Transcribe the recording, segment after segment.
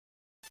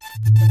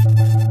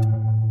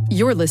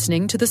You're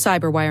listening to the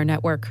Cyberwire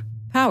Network,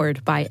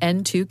 powered by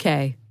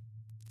N2K.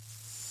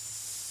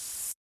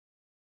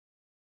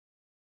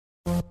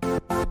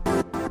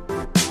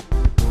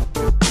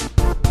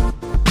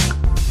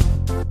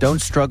 Don't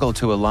struggle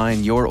to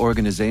align your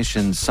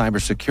organization's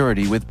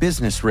cybersecurity with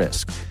business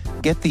risk.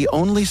 Get the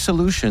only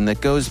solution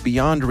that goes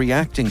beyond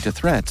reacting to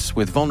threats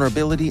with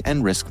vulnerability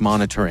and risk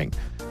monitoring.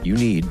 You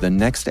need the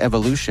next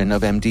evolution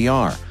of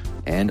MDR,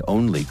 and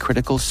only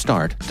Critical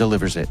Start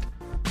delivers it.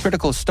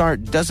 Critical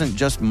Start doesn't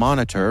just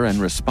monitor and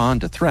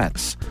respond to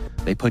threats.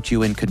 They put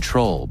you in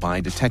control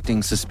by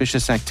detecting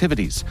suspicious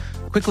activities,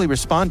 quickly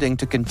responding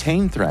to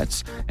contain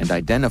threats, and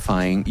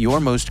identifying your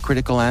most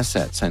critical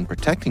assets and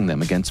protecting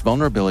them against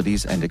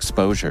vulnerabilities and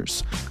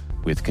exposures.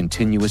 With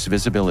continuous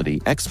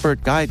visibility,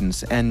 expert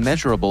guidance, and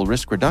measurable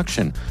risk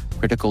reduction,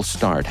 Critical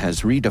Start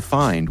has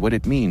redefined what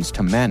it means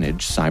to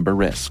manage cyber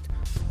risk.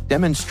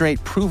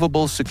 Demonstrate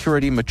provable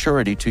security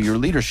maturity to your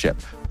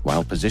leadership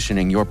while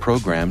positioning your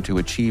program to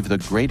achieve the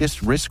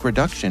greatest risk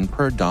reduction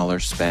per dollar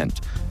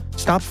spent.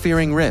 Stop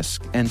fearing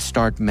risk and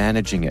start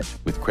managing it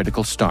with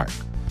Critical Start.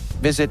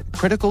 Visit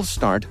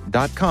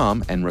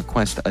criticalstart.com and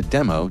request a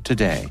demo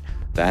today.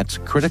 That's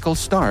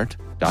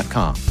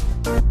criticalstart.com.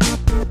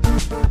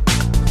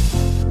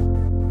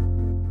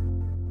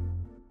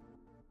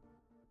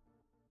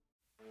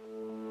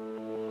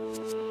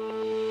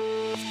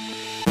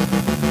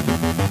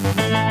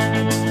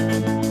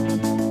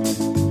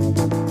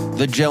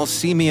 The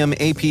Gelsemium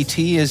APT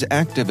is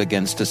active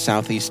against a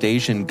Southeast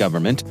Asian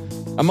government.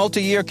 A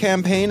multi-year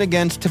campaign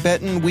against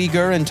Tibetan,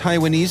 Uyghur, and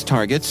Taiwanese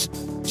targets.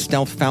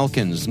 Stealth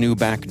Falcon's new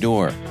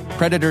backdoor.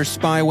 Predator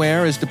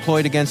spyware is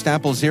deployed against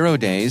Apple 0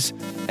 days.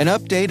 An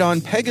update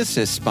on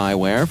Pegasus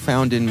spyware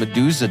found in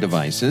Medusa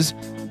devices.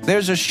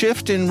 There's a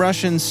shift in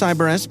Russian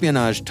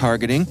cyberespionage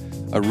targeting.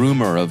 A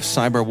rumor of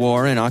cyber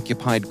war in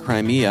occupied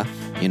Crimea.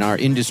 In our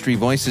Industry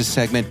Voices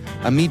segment,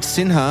 Amit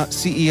Sinha,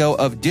 CEO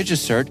of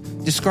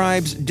DigiCert,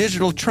 describes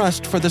digital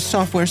trust for the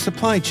software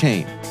supply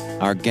chain.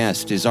 Our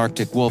guest is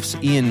Arctic Wolf's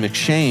Ian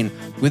McShane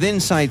with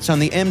insights on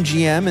the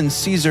MGM and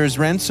Caesars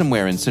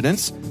ransomware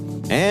incidents.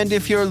 And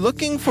if you're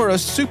looking for a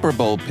Super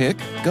Bowl pick,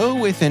 go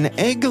with an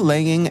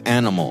egg-laying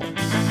animal.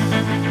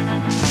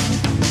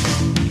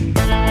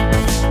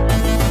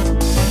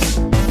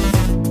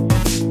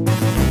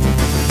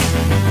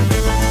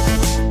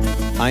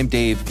 I'm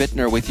Dave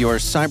Bittner with your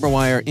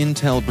Cyberwire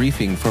Intel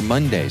briefing for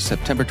Monday,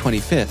 September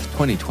 25th,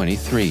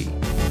 2023.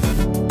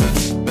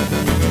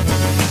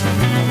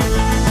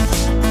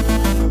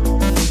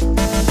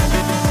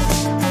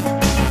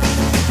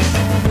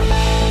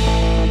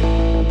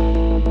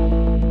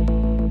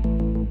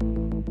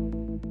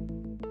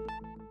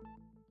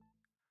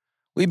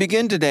 We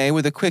begin today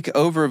with a quick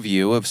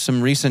overview of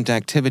some recent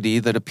activity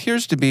that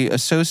appears to be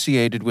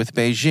associated with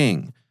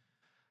Beijing.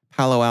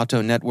 Palo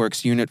Alto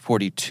Network's Unit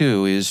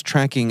 42 is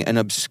tracking an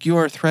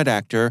obscure threat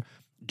actor,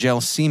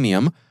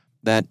 Gelsemium,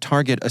 that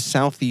target a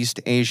Southeast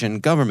Asian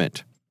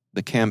government.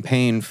 The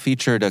campaign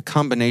featured a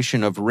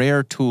combination of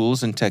rare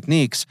tools and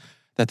techniques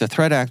that the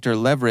threat actor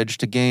leveraged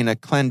to gain a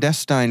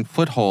clandestine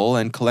foothold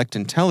and collect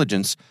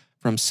intelligence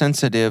from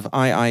sensitive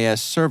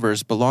IIS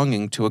servers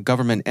belonging to a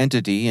government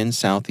entity in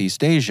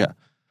Southeast Asia.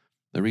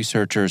 The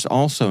researchers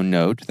also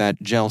note that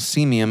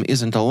Gelsemium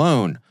isn't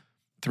alone.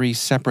 3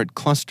 separate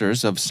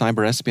clusters of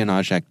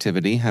cyberespionage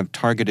activity have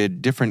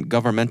targeted different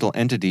governmental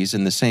entities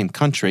in the same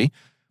country,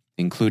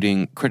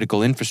 including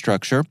critical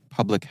infrastructure,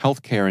 public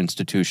healthcare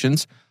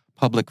institutions,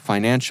 public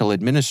financial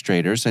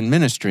administrators, and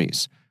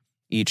ministries.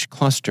 Each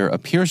cluster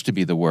appears to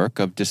be the work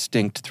of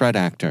distinct threat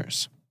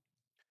actors.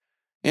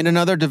 In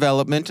another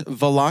development,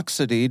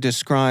 Velocity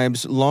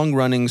describes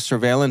long-running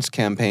surveillance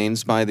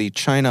campaigns by the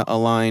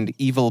China-aligned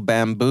Evil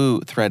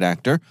Bamboo threat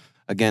actor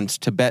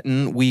against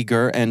Tibetan,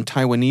 Uyghur, and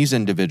Taiwanese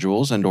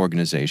individuals and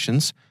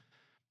organizations.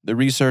 The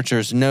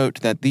researchers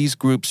note that these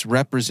groups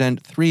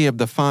represent 3 of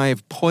the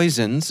 5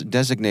 poisons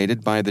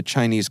designated by the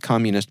Chinese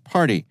Communist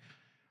Party.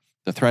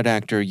 The threat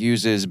actor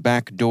uses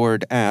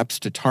backdoored apps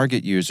to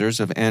target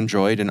users of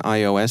Android and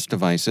iOS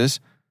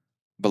devices.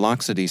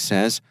 Velocity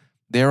says,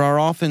 there are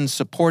often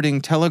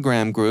supporting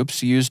Telegram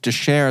groups used to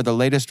share the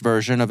latest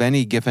version of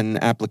any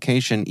given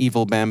application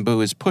Evil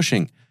Bamboo is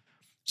pushing.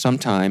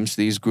 Sometimes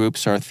these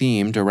groups are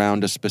themed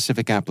around a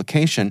specific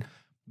application,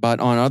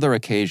 but on other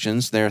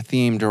occasions they're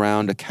themed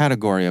around a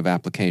category of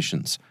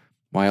applications.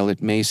 While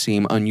it may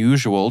seem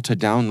unusual to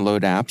download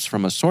apps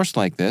from a source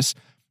like this,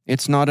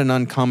 it's not an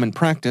uncommon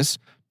practice,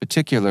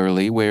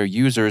 particularly where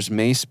users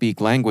may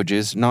speak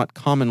languages not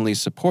commonly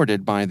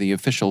supported by the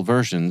official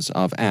versions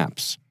of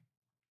apps.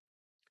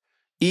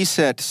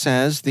 ESET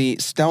says the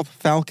Stealth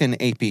Falcon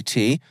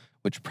APT,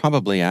 which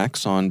probably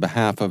acts on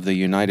behalf of the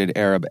United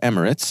Arab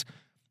Emirates,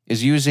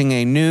 is using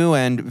a new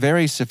and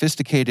very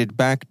sophisticated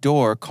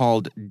backdoor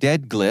called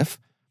Deadglyph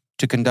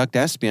to conduct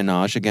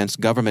espionage against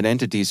government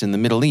entities in the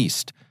Middle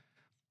East.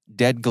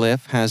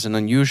 Deadglyph has an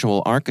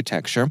unusual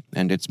architecture,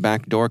 and its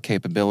backdoor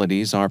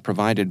capabilities are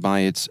provided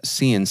by its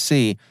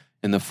CNC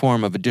in the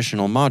form of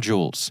additional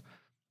modules.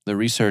 The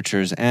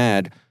researchers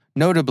add,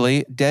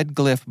 Notably, Dead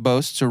Glyph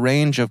boasts a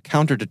range of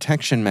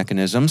counter-detection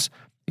mechanisms,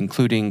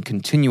 including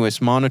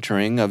continuous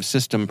monitoring of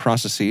system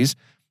processes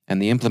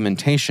and the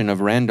implementation of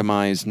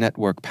randomized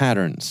network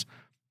patterns.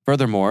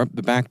 Furthermore,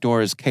 the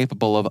backdoor is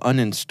capable of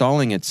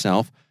uninstalling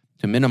itself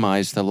to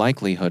minimize the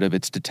likelihood of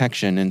its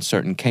detection in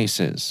certain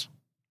cases.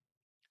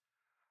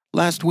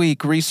 Last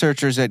week,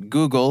 researchers at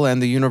Google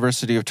and the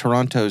University of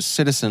Toronto's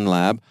Citizen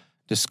Lab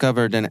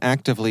discovered an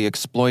actively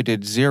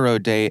exploited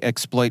zero-day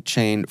exploit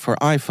chain for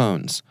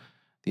iPhones.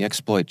 The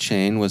exploit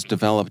chain was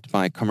developed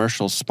by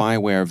commercial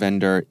spyware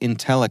vendor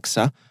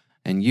Intellixa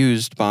and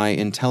used by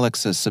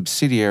Intellixa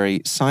subsidiary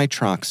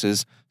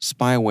Cytrox's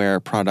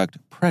spyware product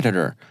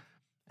Predator.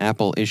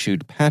 Apple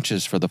issued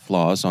patches for the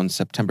flaws on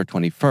September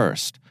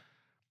 21st.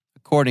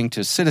 According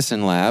to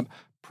Citizen Lab,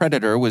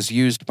 Predator was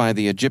used by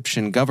the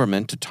Egyptian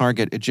government to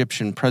target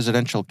Egyptian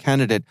presidential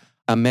candidate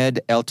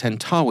Ahmed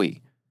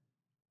El-Tentawi.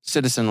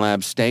 Citizen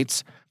Lab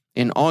states,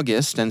 in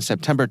August and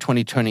September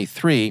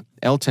 2023,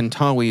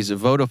 El-Tentawi's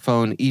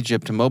Vodafone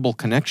Egypt mobile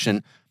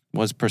connection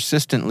was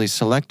persistently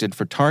selected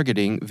for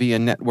targeting via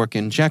network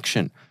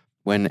injection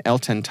when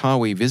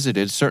El-Tentawi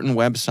visited certain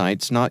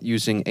websites not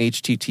using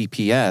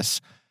HTTPS.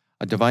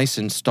 A device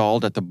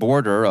installed at the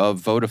border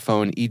of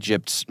Vodafone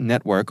Egypt's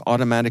network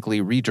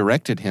automatically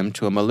redirected him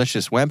to a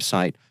malicious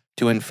website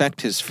to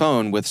infect his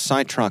phone with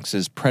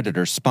Cytrox's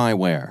Predator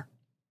spyware.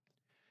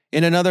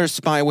 In another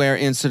spyware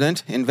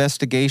incident,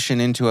 investigation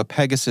into a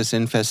Pegasus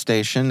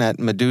infestation at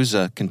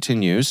Medusa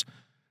continues.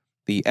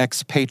 The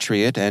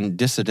expatriate and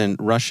dissident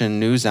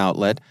Russian news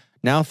outlet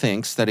now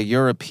thinks that a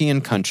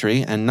European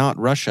country and not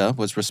Russia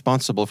was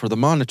responsible for the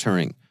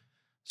monitoring.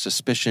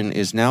 Suspicion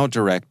is now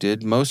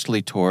directed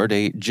mostly toward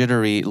a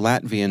jittery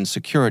Latvian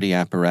security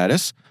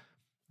apparatus.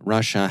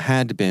 Russia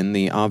had been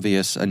the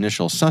obvious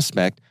initial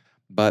suspect,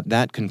 but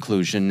that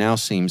conclusion now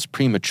seems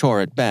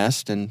premature at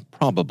best and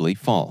probably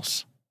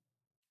false.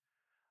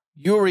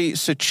 Yuri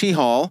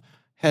Suchihol,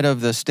 head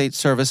of the State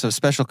Service of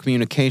Special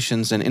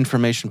Communications and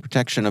Information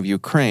Protection of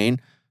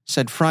Ukraine,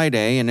 said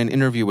Friday in an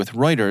interview with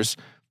Reuters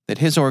that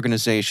his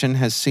organization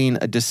has seen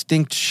a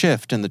distinct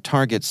shift in the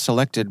targets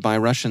selected by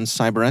Russian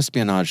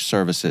cyberespionage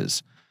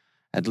services.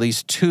 At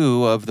least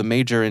two of the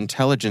major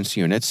intelligence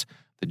units,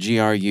 the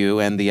GRU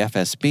and the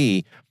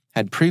FSB,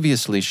 had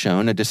previously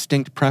shown a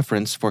distinct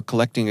preference for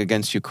collecting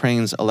against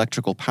Ukraine's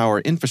electrical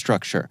power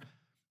infrastructure.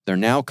 They're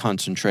now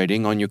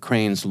concentrating on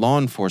Ukraine's law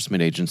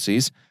enforcement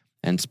agencies,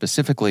 and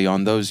specifically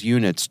on those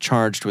units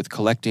charged with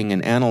collecting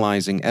and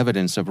analyzing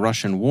evidence of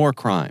Russian war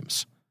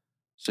crimes.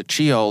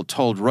 Suchihol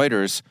told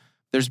Reuters,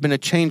 there's been a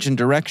change in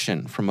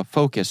direction from a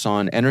focus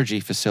on energy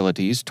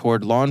facilities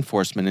toward law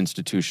enforcement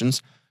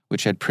institutions,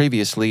 which had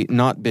previously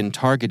not been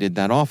targeted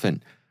that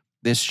often.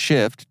 This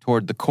shift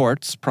toward the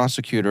courts,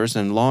 prosecutors,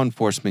 and law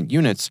enforcement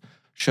units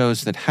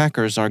shows that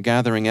hackers are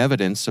gathering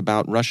evidence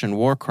about Russian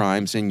war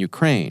crimes in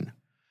Ukraine.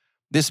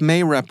 This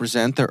may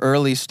represent the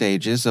early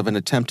stages of an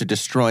attempt to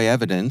destroy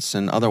evidence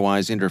and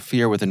otherwise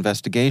interfere with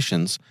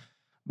investigations,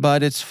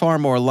 but it's far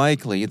more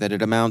likely that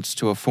it amounts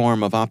to a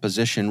form of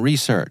opposition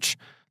research,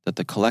 that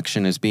the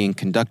collection is being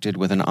conducted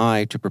with an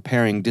eye to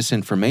preparing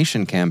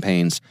disinformation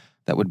campaigns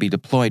that would be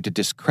deployed to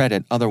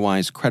discredit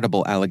otherwise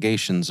credible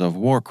allegations of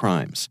war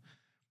crimes.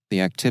 The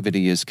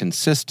activity is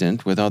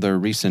consistent with other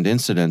recent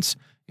incidents,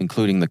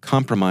 including the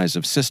compromise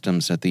of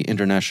systems at the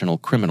International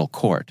Criminal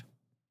Court.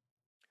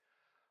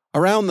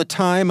 Around the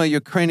time a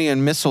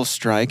Ukrainian missile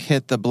strike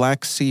hit the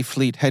Black Sea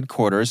Fleet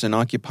headquarters in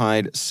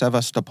occupied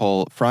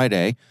Sevastopol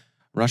Friday,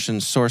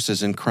 Russian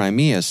sources in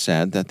Crimea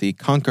said that the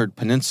conquered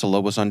peninsula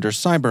was under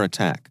cyber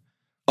attack.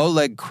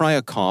 Oleg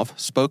Kryakov,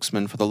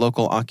 spokesman for the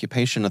local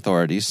occupation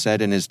authorities,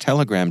 said in his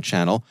Telegram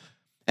channel,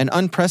 an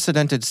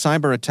unprecedented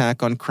cyber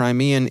attack on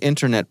Crimean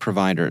internet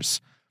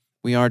providers.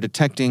 We are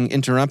detecting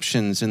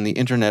interruptions in the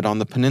internet on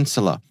the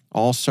peninsula.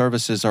 All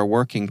services are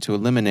working to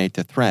eliminate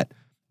the threat.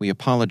 We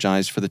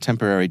apologize for the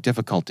temporary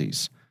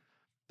difficulties.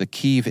 The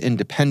Kyiv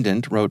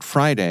Independent wrote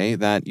Friday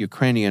that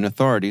Ukrainian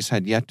authorities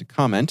had yet to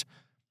comment.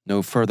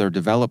 No further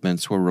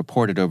developments were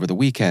reported over the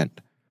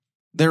weekend.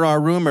 There are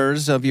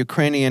rumors of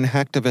Ukrainian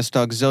hacktivist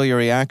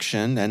auxiliary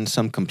action and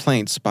some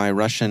complaints by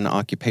Russian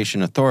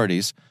occupation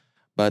authorities,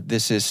 but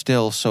this is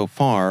still so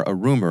far a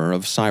rumor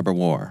of cyber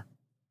war.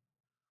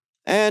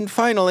 And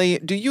finally,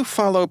 do you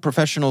follow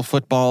professional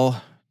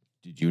football?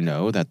 Did you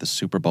know that the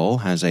Super Bowl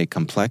has a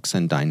complex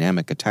and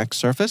dynamic attack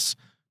surface?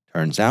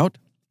 Turns out,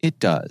 it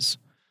does.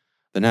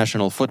 The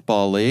National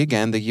Football League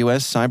and the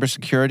U.S.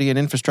 Cybersecurity and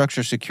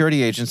Infrastructure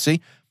Security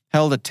Agency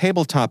held a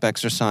tabletop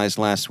exercise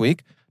last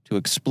week to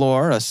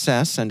explore,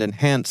 assess, and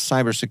enhance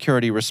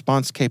cybersecurity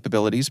response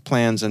capabilities,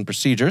 plans, and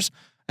procedures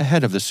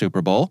ahead of the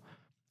Super Bowl.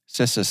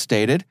 CISA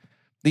stated,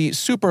 the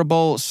Super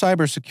Bowl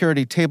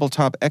cybersecurity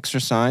tabletop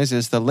exercise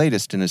is the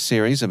latest in a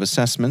series of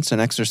assessments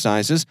and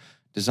exercises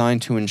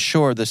designed to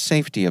ensure the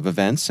safety of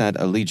events at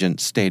Allegiant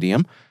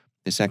Stadium.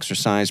 This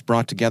exercise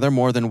brought together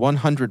more than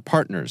 100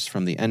 partners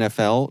from the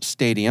NFL,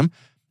 stadium,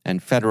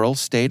 and federal,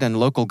 state, and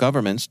local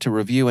governments to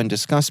review and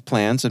discuss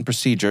plans and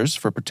procedures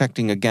for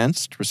protecting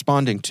against,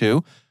 responding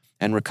to,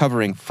 and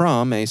recovering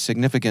from a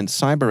significant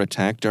cyber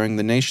attack during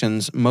the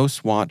nation's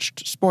most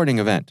watched sporting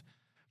event.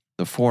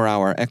 The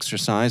 4-hour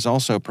exercise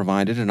also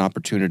provided an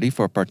opportunity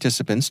for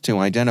participants to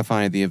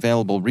identify the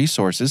available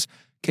resources,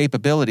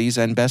 capabilities,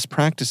 and best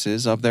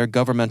practices of their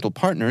governmental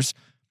partners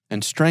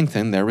and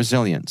strengthen their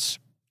resilience.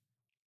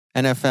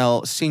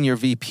 NFL Senior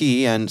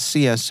VP and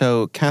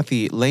CSO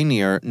Kathy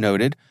Lanier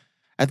noted,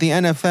 "At the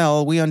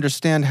NFL, we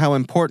understand how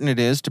important it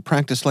is to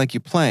practice like you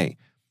play,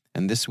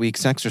 and this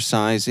week's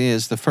exercise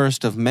is the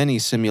first of many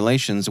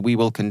simulations we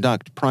will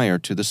conduct prior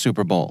to the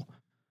Super Bowl."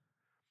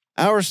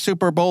 Our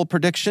Super Bowl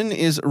prediction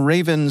is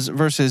Ravens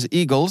versus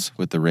Eagles,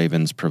 with the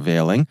Ravens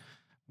prevailing,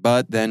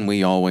 but then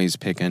we always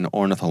pick an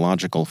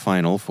ornithological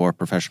final for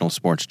professional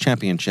sports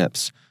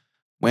championships.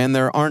 When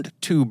there aren't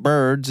two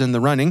birds in the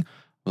running,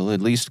 we'll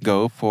at least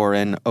go for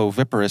an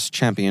oviparous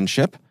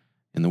championship.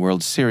 In the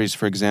World Series,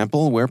 for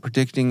example, we're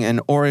predicting an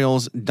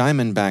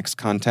Orioles-Diamondbacks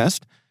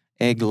contest,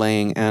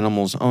 egg-laying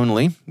animals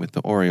only, with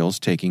the Orioles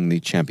taking the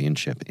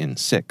championship in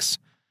 6.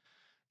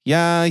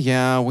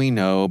 Yeah, we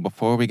know,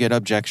 before we get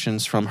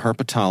objections from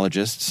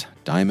herpetologists,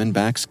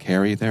 Diamondbacks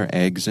carry their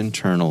eggs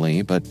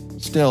internally, but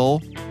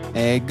still,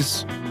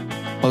 eggs,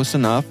 close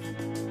enough.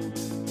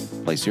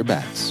 Place your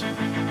bets.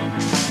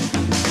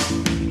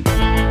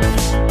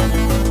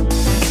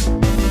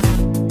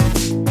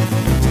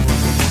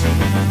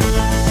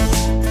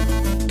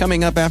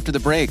 Coming up after the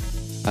break,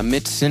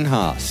 Amit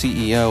Sinha,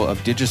 CEO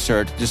of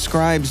DigiCert,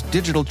 describes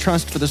digital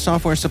trust for the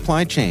software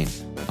supply chain.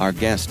 Our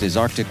guest is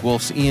Arctic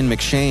Wolf's Ian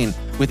McShane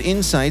with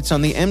insights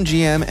on the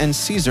MGM and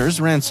Caesars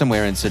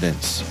ransomware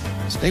incidents.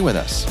 Stay with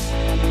us.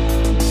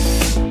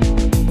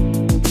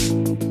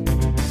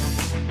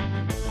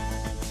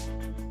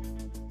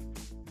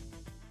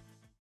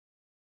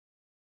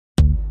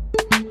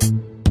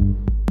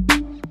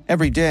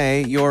 Every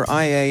day, your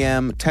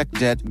IAM tech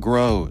debt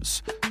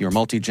grows. Your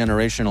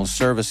multi-generational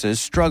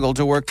services struggle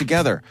to work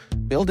together.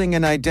 Building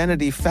an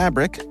identity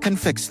fabric can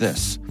fix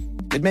this.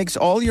 It makes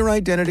all your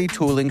identity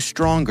tooling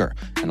stronger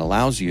and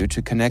allows you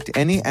to connect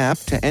any app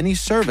to any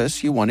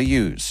service you want to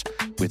use,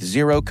 with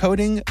zero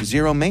coding,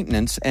 zero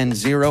maintenance, and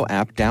zero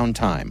app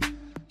downtime.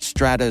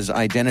 Strata's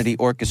identity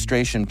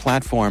orchestration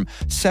platform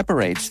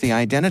separates the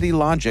identity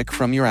logic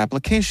from your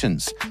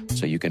applications,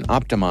 so you can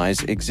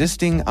optimize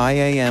existing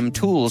IAM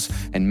tools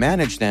and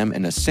manage them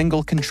in a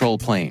single control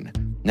plane.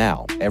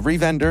 Now, every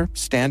vendor,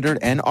 standard,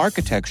 and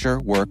architecture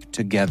work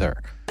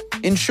together.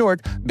 In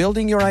short,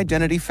 building your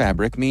identity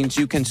fabric means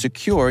you can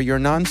secure your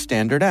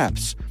non-standard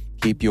apps,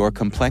 keep your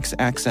complex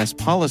access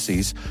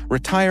policies,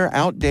 retire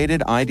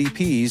outdated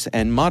IDPs,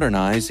 and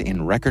modernize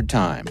in record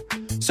time.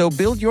 So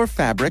build your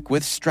fabric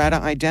with Strata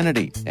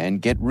Identity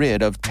and get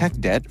rid of tech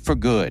debt for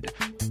good.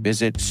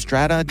 Visit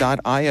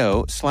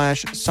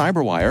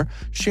strata.io/cyberwire,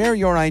 share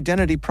your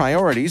identity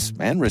priorities,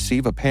 and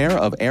receive a pair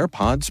of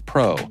AirPods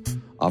Pro.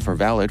 Offer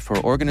valid for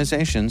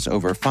organizations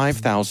over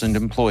 5,000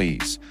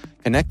 employees.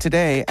 Connect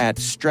today at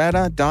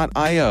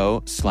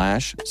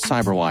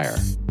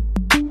strata.io/cyberwire.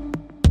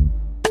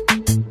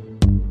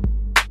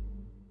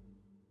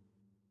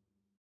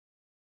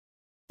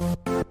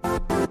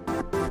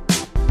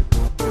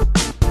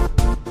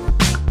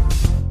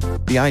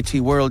 The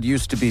IT world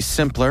used to be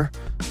simpler.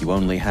 You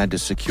only had to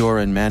secure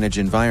and manage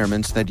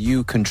environments that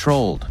you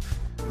controlled.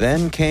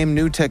 Then came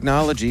new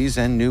technologies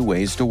and new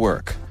ways to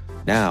work.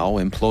 Now,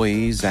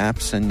 employees,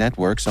 apps, and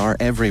networks are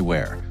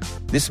everywhere.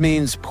 This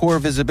means poor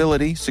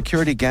visibility,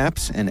 security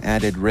gaps, and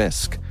added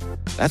risk.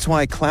 That's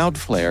why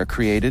Cloudflare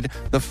created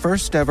the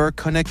first-ever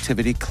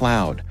connectivity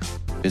cloud.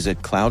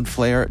 Visit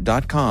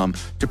cloudflare.com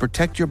to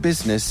protect your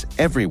business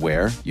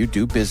everywhere you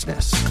do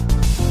business.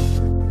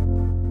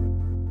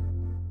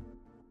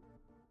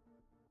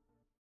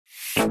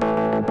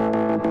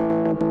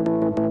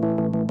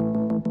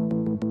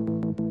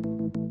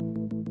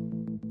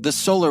 The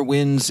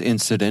SolarWinds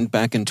incident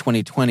back in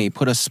 2020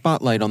 put a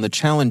spotlight on the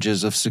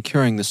challenges of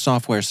securing the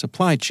software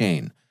supply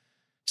chain.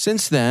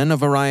 Since then, a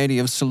variety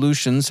of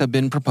solutions have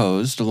been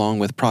proposed, along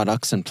with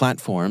products and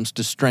platforms,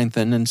 to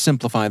strengthen and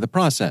simplify the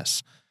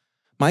process.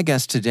 My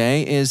guest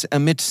today is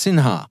Amit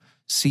Sinha,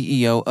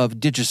 CEO of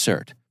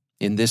DigiCert.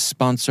 In this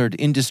sponsored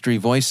Industry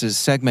Voices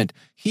segment,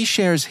 he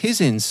shares his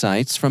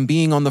insights from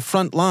being on the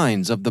front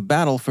lines of the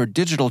battle for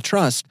digital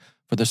trust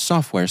for the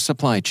software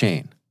supply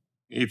chain.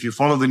 If you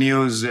follow the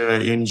news,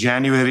 in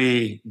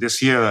January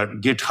this year,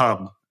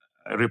 GitHub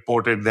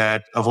reported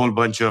that a whole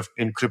bunch of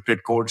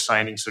encrypted code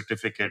signing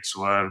certificates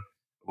were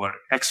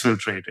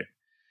exfiltrated.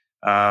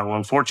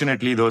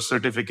 Unfortunately, those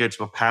certificates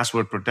were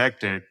password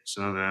protected,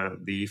 so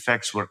the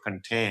effects were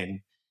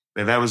contained.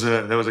 But that was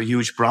a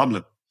huge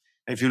problem.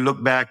 If you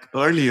look back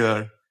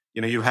earlier,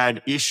 you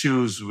had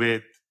issues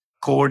with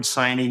code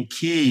signing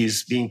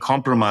keys being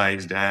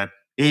compromised at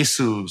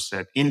ASUS,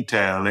 at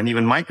Intel, and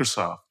even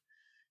Microsoft.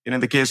 In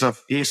the case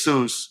of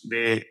ASUS,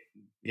 they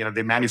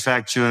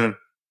manufacture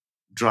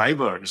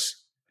drivers,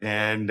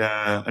 and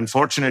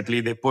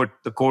unfortunately, they put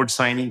the code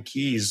signing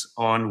keys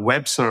on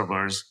web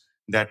servers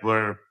that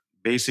were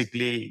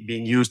basically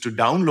being used to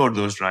download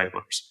those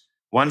drivers.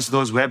 Once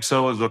those web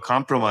servers were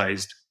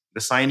compromised,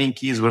 the signing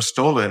keys were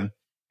stolen,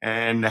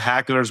 and the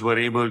hackers were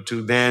able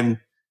to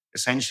then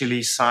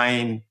essentially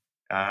sign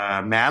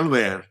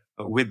malware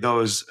with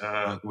those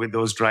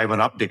driver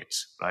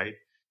updates, right?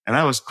 And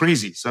that was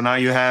crazy. So now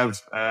you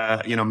have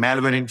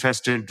malware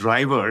infested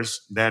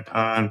drivers that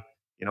are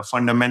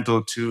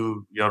fundamental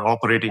to your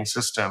operating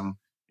system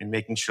in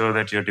making sure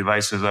that your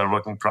devices are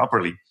working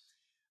properly.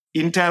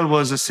 Intel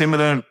was a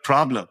similar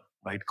problem,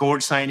 right?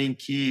 Code signing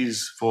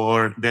keys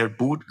for their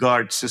boot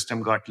guard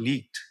system got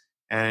leaked,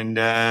 and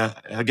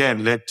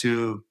again led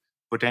to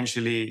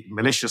potentially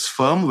malicious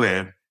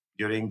firmware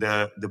during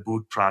the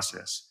boot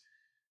process.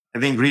 I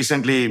think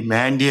recently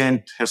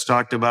Mandiant has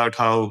talked about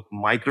how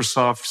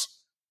Microsoft's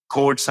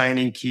code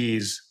signing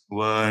keys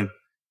were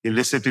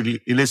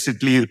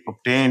illicitly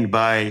obtained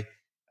by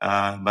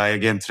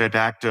again threat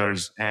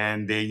actors,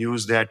 and they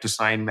use that to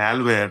sign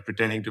malware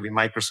pretending to be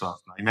Microsoft.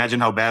 Now, imagine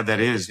how bad that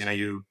is.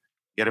 You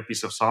get a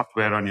piece of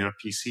software on your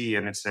PC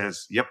and it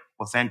says, "Yep,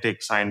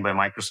 authentic, signed by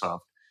Microsoft."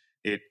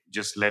 It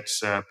just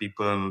lets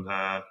people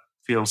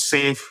feel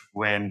safe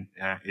when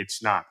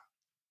it's not.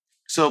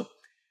 So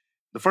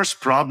the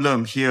first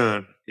problem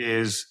here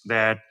is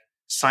that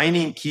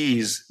signing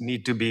keys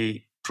need to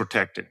be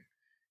protected.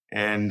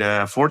 And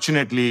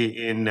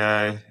fortunately,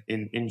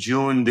 in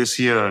June this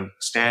year,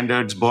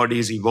 standards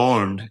bodies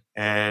evolved,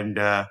 and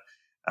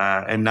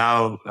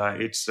now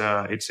it's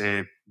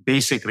a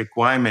basic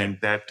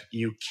requirement that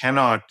you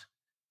cannot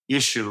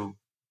issue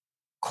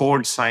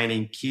code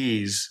signing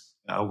keys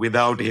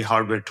without a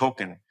hardware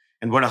token.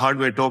 And what a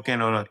hardware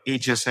token or a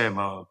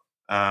HSM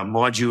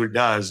module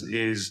does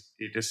is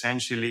it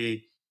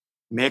essentially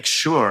makes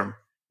sure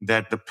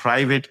that the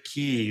private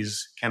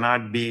keys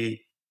cannot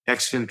be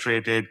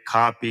exfiltrated,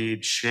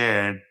 copied,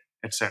 shared,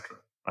 etc.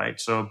 Right?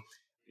 So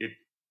it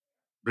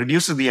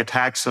reduces the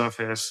attack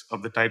surface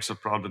of the types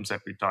of problems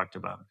that we talked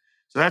about.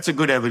 So that's a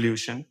good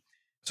evolution.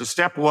 So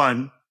step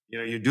one,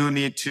 you do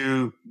need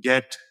to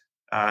get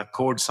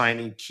code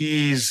signing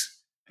keys,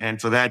 and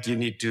for that you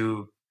need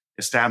to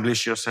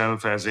establish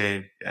yourself as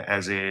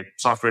a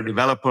software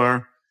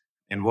developer.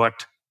 And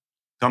what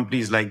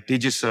companies like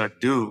DigiCert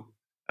do,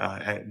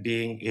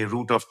 being a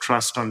root of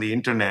trust on the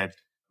internet,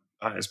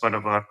 as part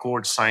of our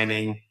code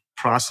signing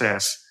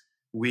process,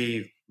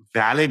 we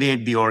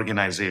validate the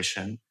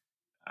organization.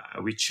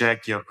 We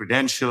check your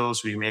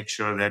credentials. We make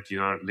sure that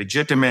you're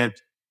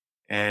legitimate,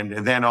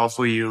 and then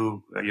offer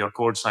you your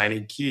code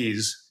signing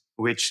keys,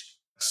 which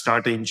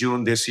starting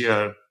June this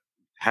year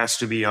has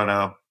to be on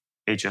a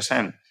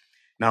HSN.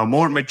 Now,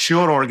 more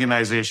mature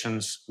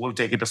organizations will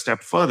take it a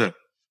step further.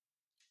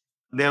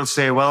 They'll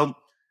say, well,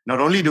 not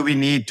only do we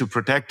need to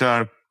protect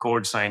our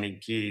code signing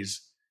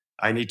keys,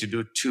 I need to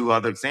do two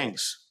other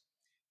things.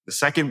 The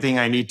second thing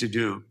I need to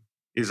do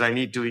is I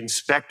need to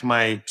inspect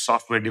my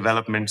software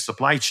development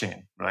supply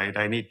chain, right?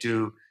 I need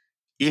to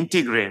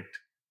integrate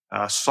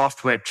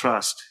software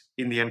trust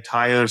in the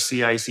entire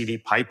CI/CD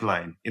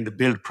pipeline, in the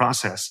build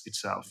process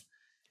itself.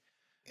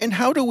 And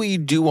how do we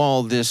do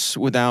all this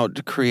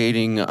without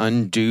creating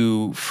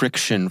undue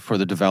friction for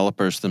the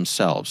developers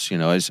themselves?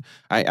 As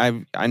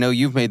I know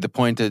you've made the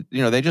point that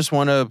they just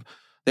want to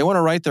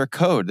write their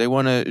code, they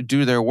want to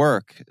do their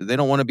work, they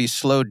don't want to be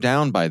slowed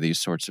down by these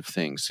sorts of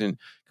things. And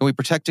can we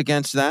protect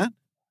against that?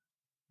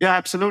 Yeah,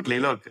 absolutely.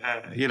 Look,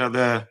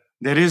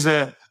 there is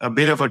a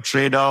bit of a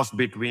trade-off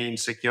between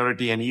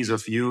security and ease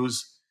of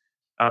use.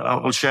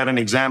 I'll share an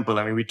example.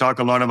 I mean, we talk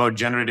a lot about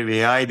generative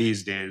AI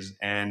these days,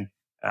 and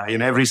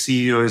every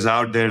CEO is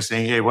out there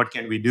saying, "Hey, what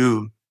can we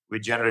do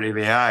with generative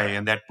AI?"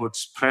 And that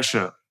puts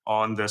pressure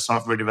on the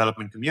software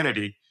development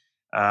community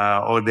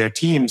or their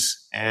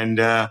teams, and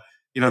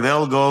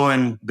they'll go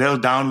and they'll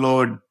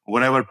download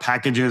whatever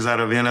packages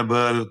are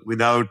available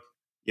without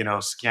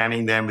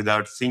scanning them,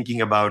 without thinking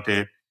about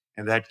it,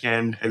 and that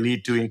can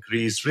lead to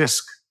increased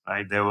risk.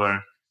 Right?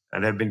 There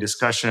have been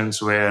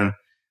discussions where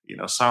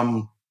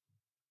some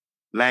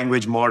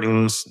language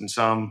models and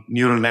some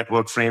neural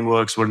network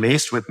frameworks were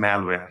laced with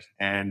malware,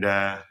 and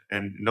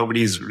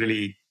nobody's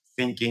really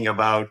thinking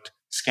about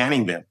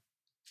scanning them.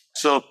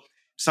 So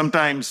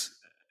sometimes,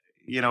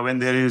 when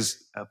there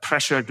is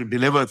pressure to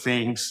deliver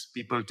things,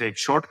 people take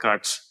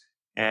shortcuts,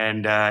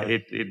 and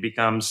it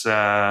becomes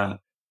an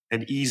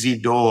easy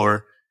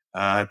door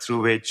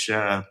through which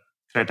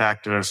threat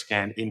actors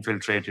can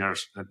infiltrate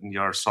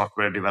your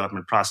software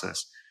development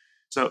process.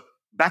 So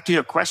back to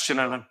your question,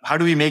 how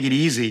do we make it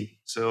easy?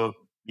 So,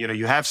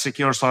 you have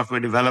secure software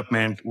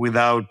development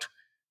without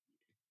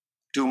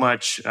too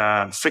much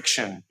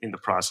friction in the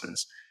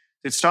process.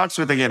 It starts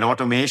with, again,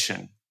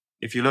 automation.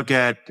 If you look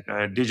at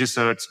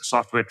DigiCert's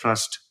Software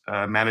Trust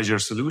Manager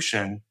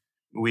solution,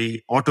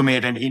 we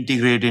automate and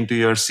integrate into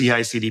your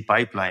CI/CD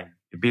pipeline,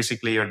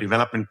 basically your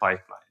development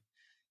pipeline.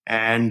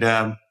 And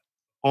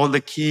all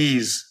the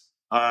keys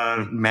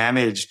are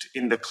managed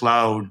in the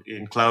cloud,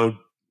 in cloud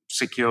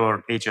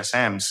secure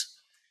HSMs.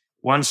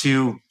 Once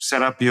you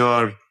set up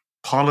your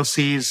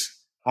policies,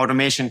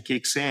 automation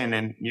kicks in,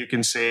 and you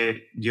can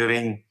say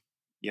during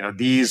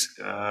these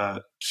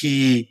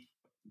key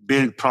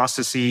build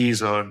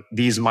processes or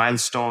these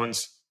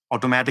milestones,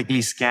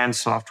 automatically scan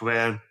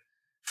software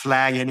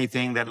flag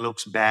anything that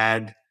looks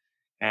bad.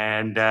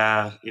 And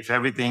if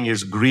everything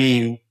is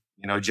green,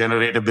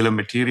 generate a bill of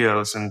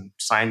materials and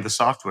sign the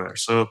software.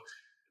 So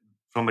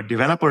from a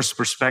developer's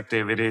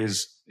perspective,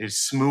 it's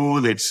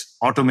smooth, it's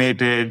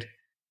automated,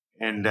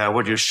 and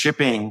what you're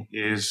shipping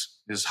is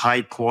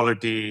high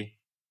quality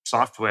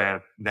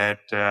software that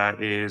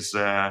is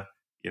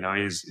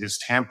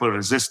tamper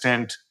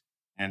resistant,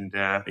 and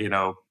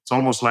it's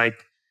almost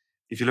like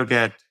if you look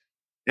at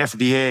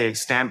FDA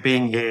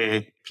stamping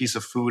a piece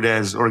of food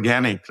as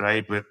organic,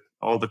 right, with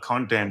all the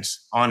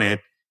contents on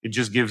it, it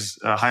just gives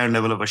a higher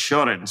level of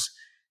assurance.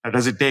 Now,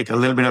 does it take a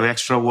little bit of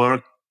extra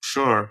work?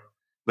 Sure.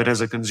 But as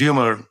a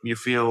consumer, you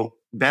feel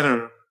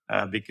better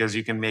because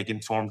you can make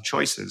informed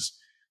choices.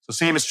 So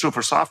same is true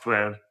for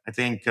software. I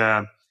think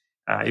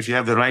if you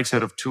have the right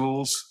set of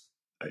tools,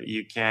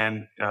 you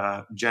can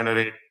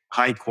generate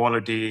high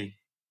quality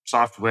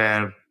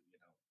software,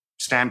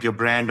 stamp your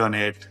brand on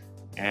it,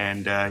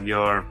 and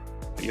your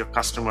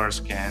customers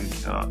can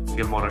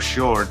feel more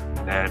assured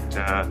that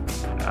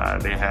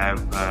they have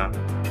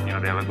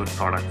a good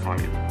product from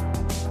you.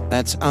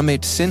 That's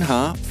Amit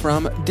Sinha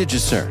from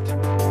DigiCert.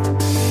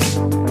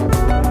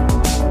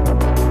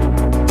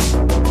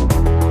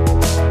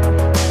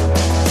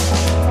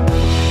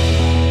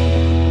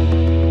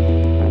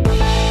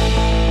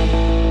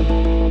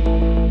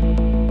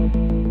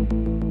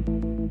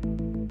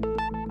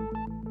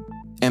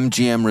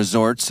 MGM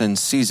Resorts and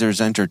Caesars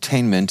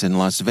Entertainment in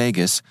Las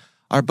Vegas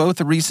are both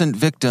recent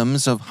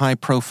victims of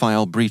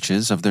high-profile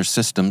breaches of their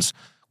systems,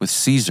 with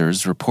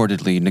Caesars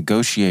reportedly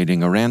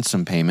negotiating a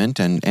ransom payment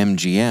and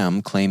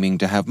MGM claiming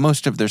to have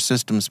most of their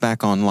systems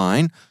back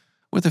online,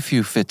 with a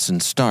few fits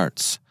and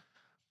starts.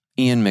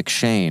 Ian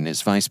McShane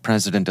is Vice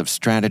President of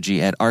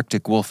Strategy at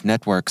Arctic Wolf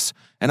Networks,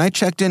 and I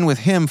checked in with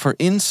him for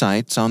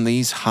insights on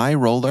these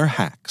high-roller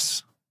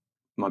hacks.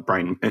 My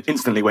brain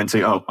instantly went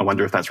to, I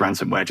wonder if that's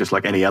ransomware, just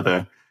like any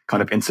other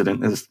kind of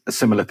incident. A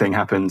similar thing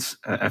happened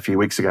a few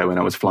weeks ago when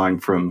I was flying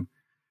from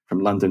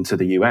London to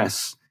the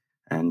US,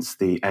 and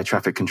the air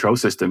traffic control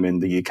system in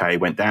the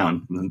UK went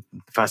down. And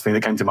the first thing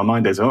that came to my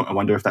mind is, I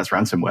wonder if that's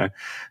ransomware.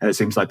 And it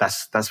seems like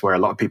that's where a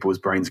lot of people's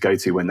brains go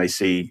to when they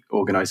see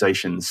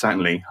organizations,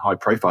 certainly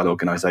high-profile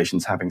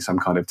organizations, having some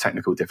kind of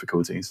technical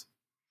difficulties.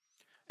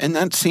 And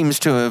that seems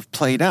to have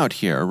played out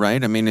here,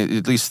 right? I mean,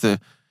 at least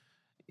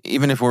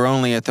even if we're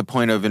only at the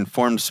point of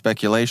informed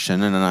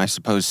speculation, and I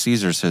suppose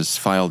Caesars has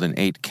filed an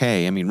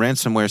 8K, I mean,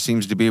 ransomware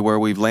seems to be where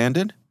we've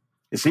landed?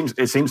 It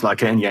seems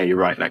like it, and yeah, you're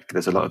right. Like,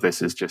 there's a lot of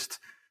this is just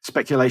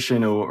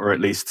speculation or at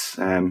least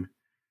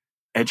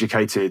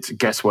educated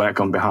guesswork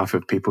on behalf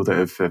of people that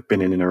have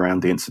been in and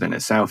around the incident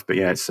itself. But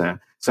yeah, it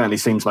certainly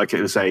seems like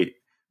it was a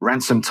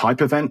ransom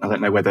type event. I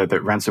don't know whether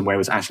that ransomware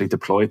was actually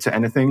deployed to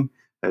anything.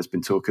 There's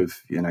been talk of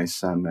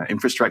some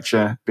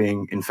infrastructure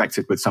being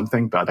infected with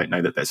something, but I don't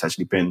know that that's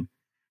actually been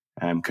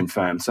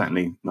confirmed.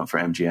 Certainly not for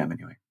MGM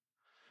anyway.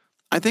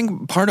 I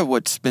think part of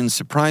what's been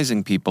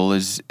surprising people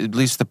is at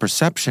least the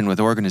perception with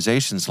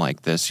organizations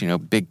like this,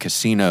 big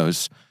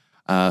casinos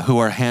who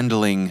are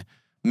handling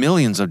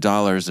millions of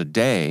dollars a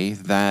day,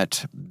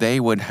 that they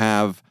would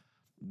have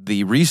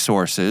the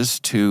resources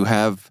to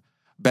have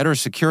better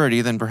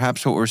security than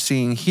perhaps what we're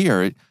seeing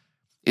here.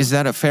 Is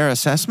that a fair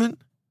assessment?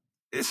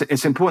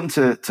 It's important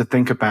to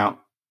think about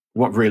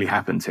what really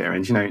happened here.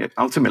 And,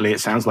 ultimately it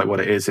sounds like what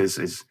it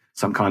is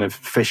some kind of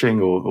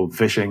phishing or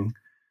vishing,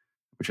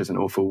 which is an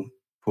awful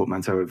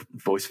portmanteau of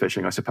voice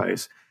phishing, I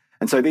suppose.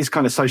 And so these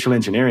kind of social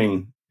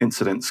engineering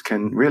incidents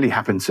can really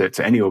happen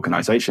to any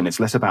organization. It's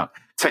less about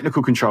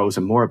technical controls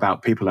and more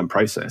about people and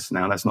process.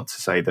 Now, that's not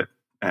to say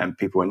that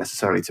people are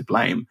necessarily to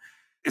blame.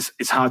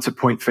 It's hard to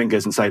point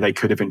fingers and say they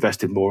could have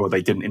invested more or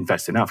they didn't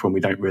invest enough when we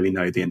don't really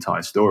know the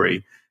entire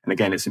story. And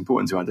again, it's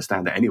important to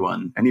understand that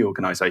anyone, any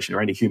organization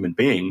or any human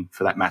being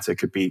for that matter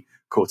could be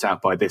caught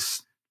out by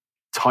this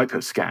type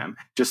of scam.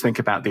 Just think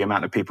about the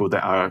amount of people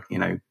that are,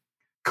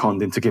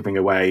 conned into giving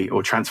away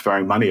or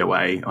transferring money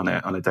away on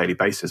a daily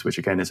basis, which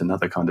again is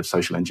another kind of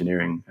social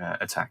engineering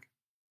attack.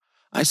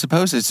 I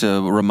suppose it's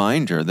a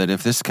reminder that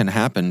if this can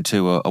happen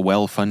to a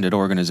well-funded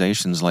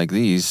organizations like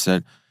these,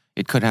 that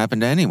it could happen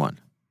to anyone.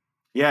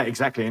 Yeah,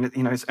 exactly. And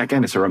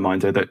it's a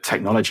reminder that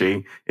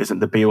technology isn't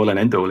the be-all and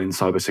end-all in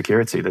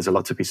cybersecurity. There's a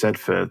lot to be said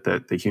for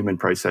the human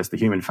process, the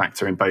human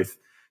factor in both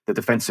the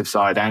defensive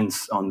side and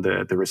on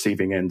the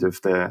receiving end of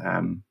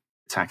the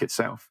attack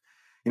itself.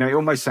 It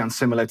almost sounds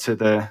similar to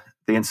the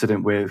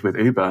incident with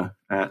Uber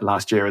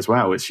last year as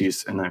well, which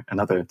used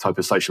another type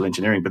of social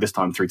engineering, but this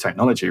time through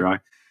technology,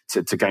 right,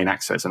 to gain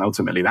access. And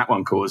ultimately that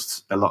one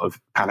caused a lot of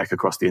panic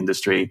across the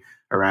industry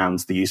around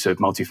the use of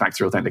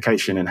multi-factor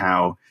authentication and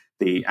how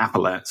the app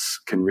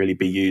alerts can really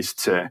be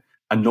used to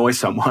annoy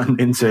someone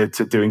into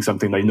doing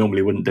something they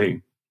normally wouldn't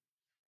do.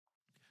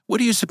 What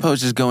do you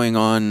suppose is going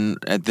on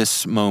at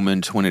this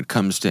moment when it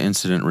comes to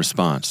incident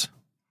response?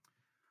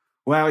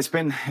 Well, it's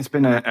been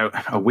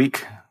a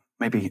week,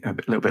 maybe a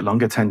little bit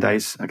longer, 10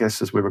 days, I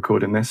guess, as we're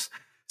recording this.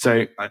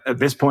 So at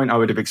this point, I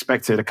would have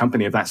expected a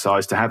company of that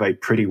size to have a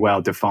pretty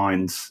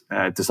well-defined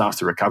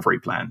disaster recovery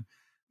plan,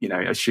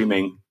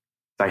 assuming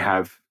they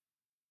have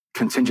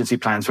contingency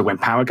plans for when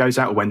power goes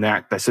out or when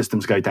their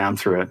systems go down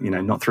through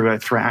not through a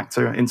threat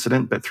actor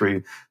incident, but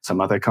through some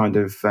other kind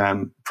of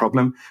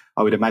problem.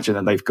 I would imagine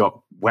that they've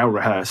got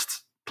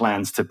well-rehearsed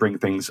plans to bring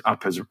things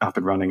up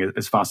and running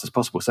as fast as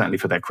possible, certainly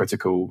for their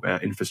critical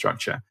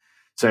infrastructure.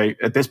 So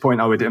at this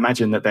point, I would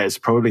imagine that there's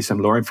probably some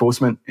law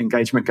enforcement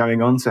engagement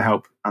going on to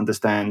help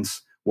understand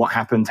what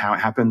happened, how it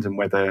happened, and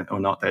whether or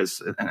not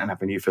there's an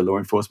avenue for law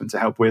enforcement to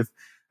help with,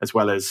 as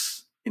well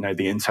as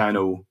the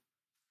internal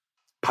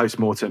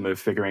post-mortem of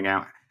figuring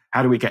out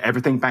how do we get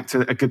everything back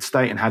to a good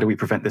state and how do we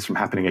prevent this from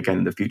happening again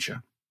in the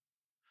future.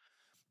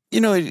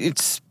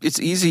 It's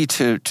easy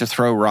to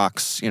throw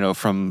rocks,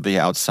 from the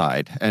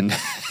outside and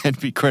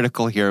be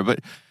critical here. But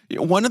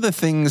one of the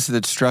things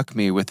that struck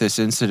me with this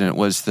incident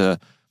was the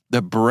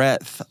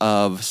breadth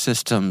of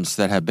systems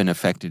that have been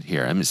affected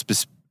here. I mean,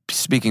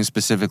 speaking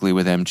specifically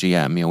with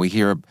MGM, we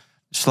hear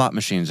slot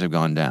machines have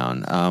gone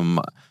down,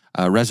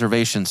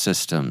 reservation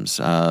systems.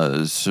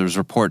 There's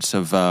reports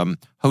of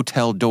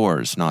hotel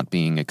doors not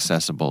being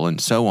accessible,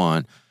 and so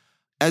on.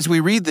 As we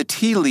read the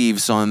tea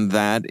leaves on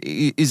that,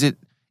 is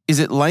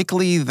it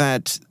likely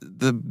that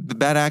the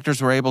bad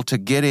actors were able to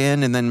get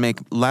in and then make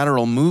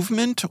lateral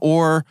movement,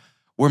 or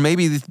were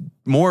maybe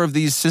more of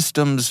these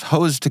systems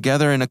hosed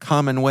together in a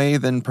common way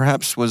than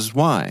perhaps was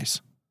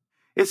wise?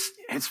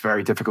 It's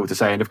very difficult to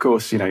say, and of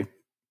course,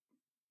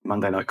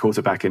 Monday night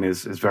quarterbacking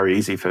is very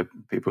easy for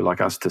people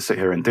like us to sit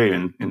here and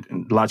do,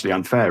 and largely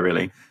unfair,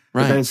 really.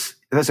 Right. But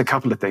there's a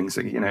couple of things.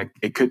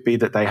 It could be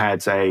that they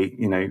had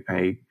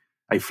a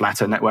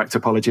flatter network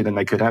topology than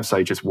they could have.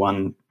 So just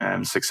one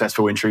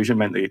successful intrusion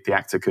meant that the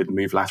actor could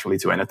move laterally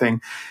to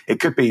anything. It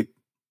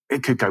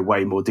could go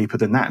way more deeper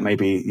than that.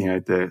 Maybe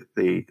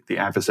the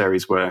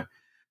adversaries were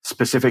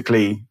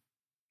specifically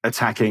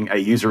attacking a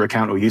user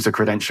account or user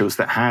credentials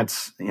that had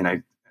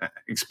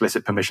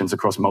explicit permissions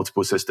across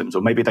multiple systems,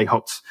 or maybe they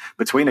hopped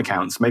between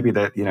accounts. Maybe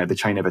the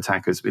chain of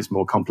attack is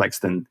more complex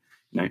than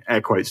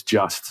air quotes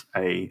just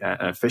a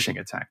phishing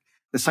attack.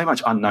 There's so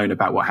much unknown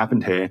about what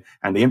happened here,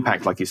 and the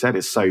impact, like you said,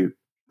 is so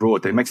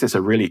broad that it makes this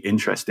a really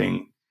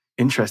interesting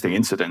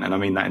incident. And I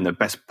mean that in the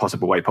best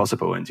possible way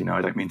possible. And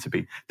I don't mean to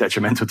be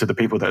detrimental to the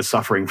people that are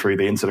suffering through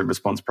the incident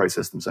response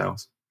process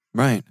themselves.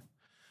 Right.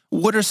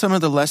 What are some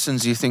of the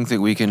lessons you think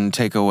that we can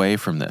take away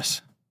from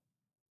this?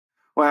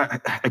 Well,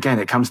 again,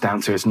 it comes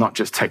down to it's not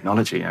just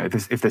technology.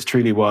 If this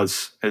truly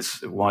was,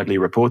 as widely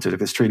reported, if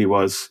this truly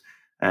was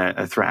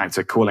a threat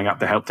actor calling up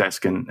the help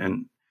desk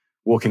and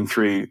walking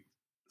through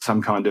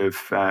some kind of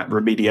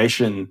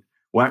remediation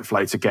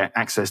workflow to get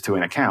access to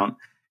an account,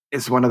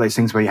 it's one of those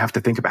things where you have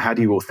to think about how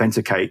do you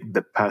authenticate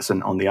the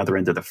person on the other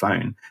end of the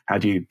phone? How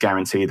do you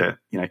guarantee that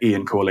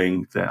Ian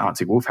calling the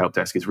Arctic Wolf help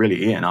desk is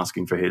really Ian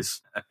asking for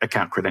his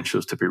account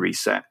credentials to be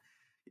reset?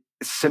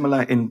 It's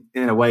similar in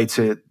a way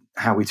to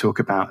how we talk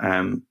about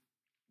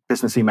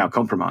business email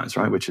compromise,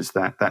 right? Which is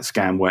that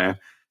scam where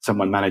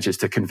someone manages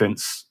to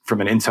convince, from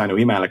an internal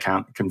email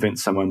account,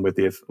 convince someone with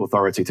the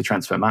authority to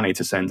transfer money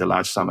to send a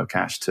large sum of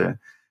cash to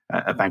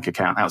a bank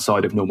account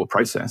outside of normal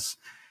process.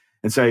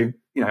 And so,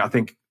 I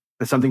think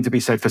there's something to be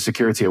said for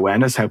security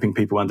awareness, helping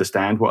people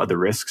understand what are the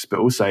risks, but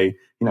also,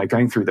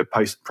 going through the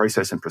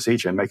process and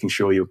procedure and making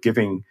sure you're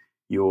giving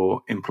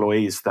your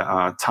employees that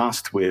are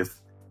tasked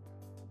with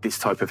this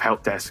type of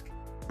help desk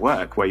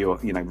work where you're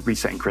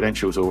resetting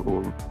credentials or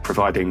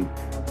providing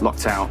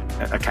locked out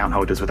account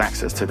holders with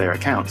access to their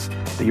accounts,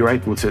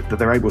 that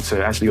they're able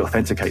to actually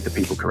authenticate the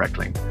people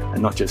correctly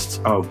and not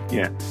just,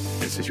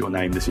 this is your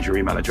name, this is your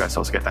email address,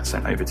 I'll get that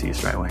sent over to you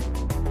straight away.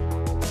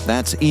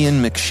 That's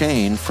Ian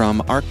McShane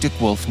from Arctic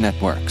Wolf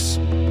Networks.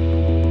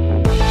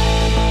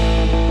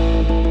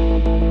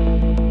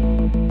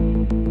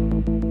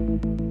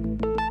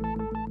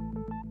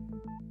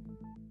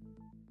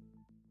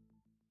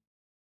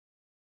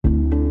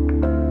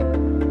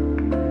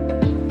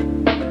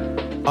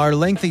 Are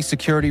lengthy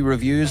security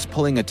reviews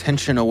pulling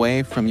attention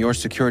away from your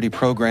security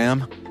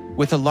program?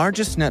 With the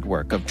largest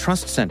network of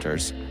trust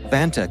centers,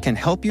 Vanta can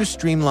help you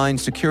streamline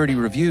security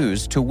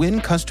reviews to win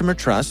customer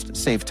trust,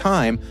 save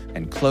time,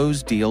 and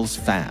close deals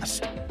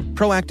fast.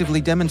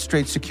 Proactively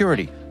demonstrate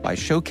security by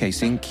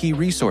showcasing key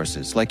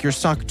resources like your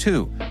SOC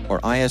 2 or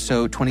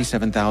ISO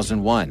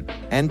 27001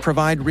 and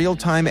provide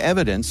real-time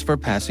evidence for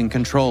passing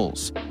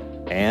controls.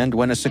 And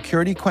when a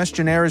security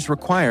questionnaire is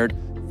required,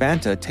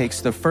 Vanta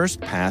takes the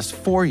first pass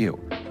for you.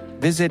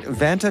 Visit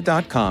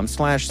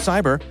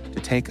vanta.com/cyber to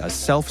take a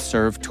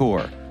self-serve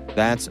tour.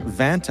 That's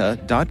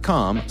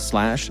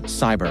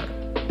vanta.com/cyber.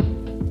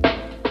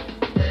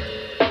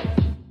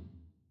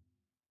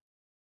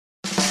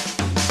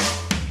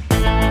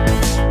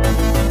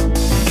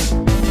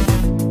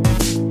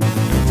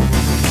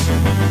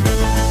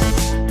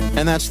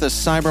 And that's the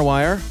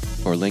Cyberwire.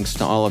 For links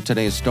to all of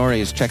today's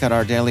stories, check out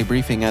our daily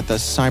briefing at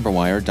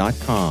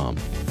thecyberwire.com.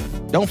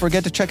 Don't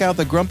forget to check out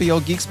the Grumpy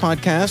Old Geeks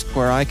podcast,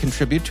 where I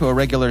contribute to a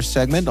regular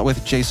segment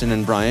with Jason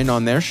and Brian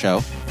on their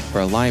show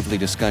for a lively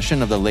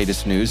discussion of the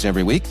latest news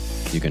every week.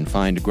 You can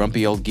find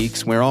Grumpy Old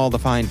Geeks where all the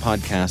fine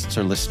podcasts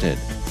are listed.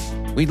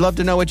 We'd love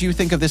to know what you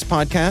think of this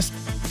podcast.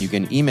 You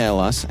can email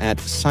us at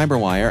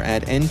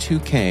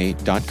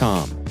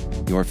cyberwire@n2k.com.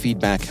 Your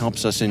feedback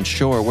helps us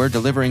ensure we're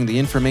delivering the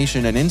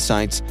information and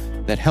insights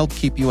that help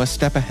keep you a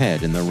step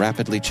ahead in the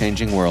rapidly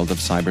changing world of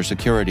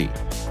cybersecurity.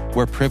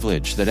 We're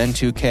privileged that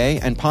N2K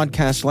and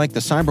podcasts like The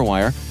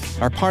Cyberwire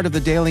are part of the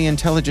daily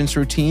intelligence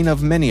routine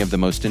of many of the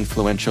most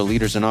influential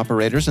leaders and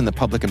operators in the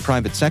public and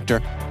private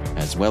sector,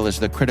 as well as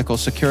the critical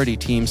security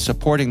teams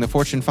supporting the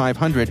Fortune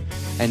 500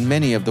 and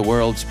many of the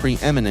world's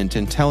preeminent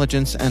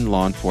intelligence and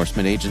law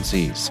enforcement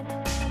agencies.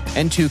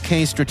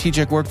 N2K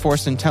Strategic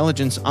Workforce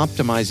Intelligence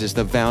optimizes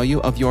the value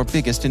of your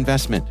biggest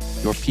investment,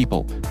 your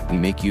people. We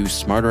make you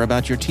smarter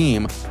about your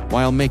team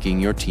while making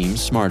your team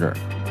smarter.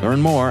 Learn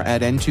more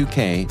at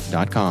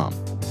n2k.com.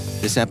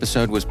 This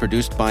episode was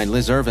produced by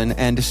Liz Irvin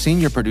and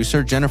senior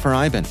producer Jennifer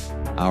Iben.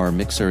 Our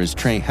mixer is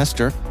Trey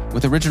Hester,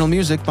 with original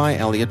music by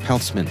Elliot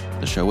Peltzman.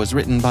 The show was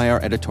written by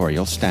our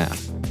editorial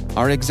staff.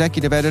 Our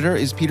executive editor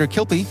is Peter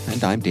Kilpie,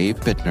 and I'm Dave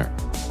Bittner.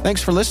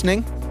 Thanks for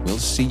listening. We'll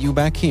see you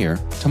back here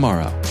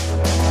tomorrow.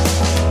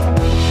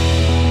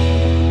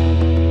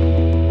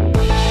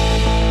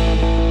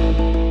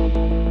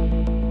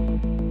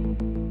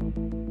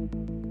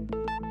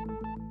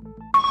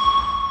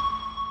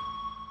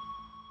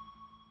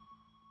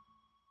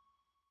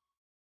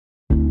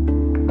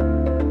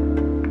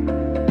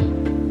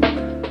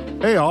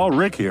 Hey all,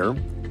 Rick here.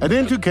 At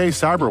N2K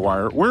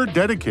Cyberwire, we're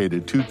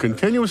dedicated to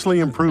continuously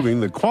improving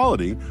the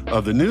quality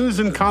of the news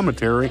and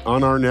commentary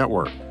on our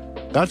network.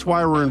 That's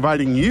why we're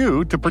inviting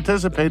you to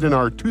participate in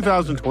our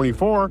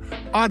 2024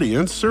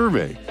 audience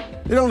survey.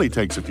 It only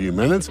takes a few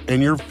minutes,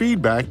 and your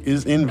feedback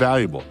is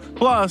invaluable.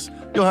 Plus,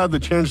 you'll have the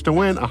chance to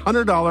win a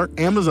 $100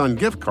 Amazon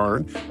gift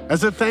card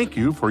as a thank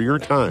you for your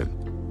time.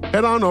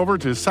 Head on over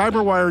to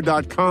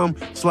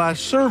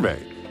cyberwire.com/survey.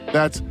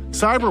 That's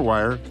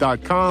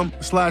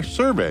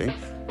cyberwire.com/survey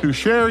to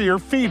share your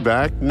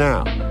feedback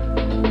now.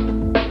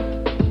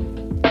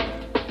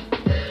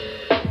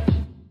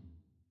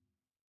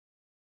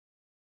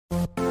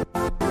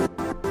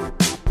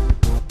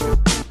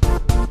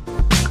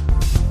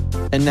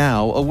 And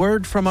now, a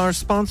word from our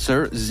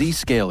sponsor,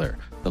 Zscaler,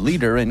 the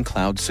leader in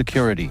cloud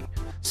security.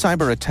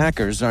 Cyber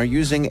attackers are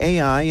using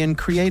AI in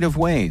creative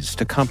ways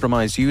to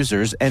compromise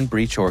users and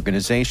breach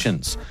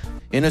organizations.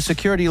 In a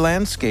security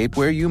landscape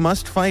where you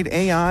must fight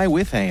AI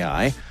with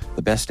AI,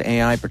 the best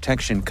AI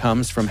protection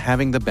comes from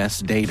having the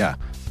best data.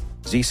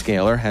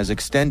 Zscaler has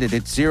extended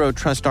its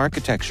zero-trust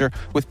architecture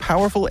with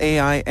powerful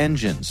AI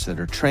engines that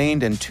are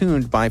trained and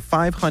tuned by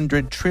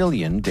 500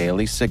 trillion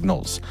daily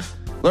signals.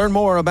 Learn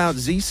more about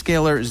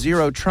Zscaler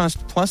Zero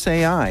Trust Plus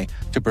AI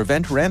to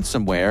prevent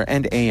ransomware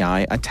and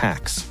AI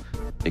attacks.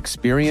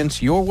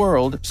 Experience your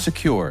world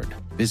secured.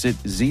 Visit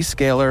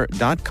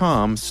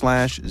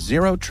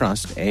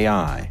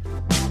zscaler.com/zerotrustai.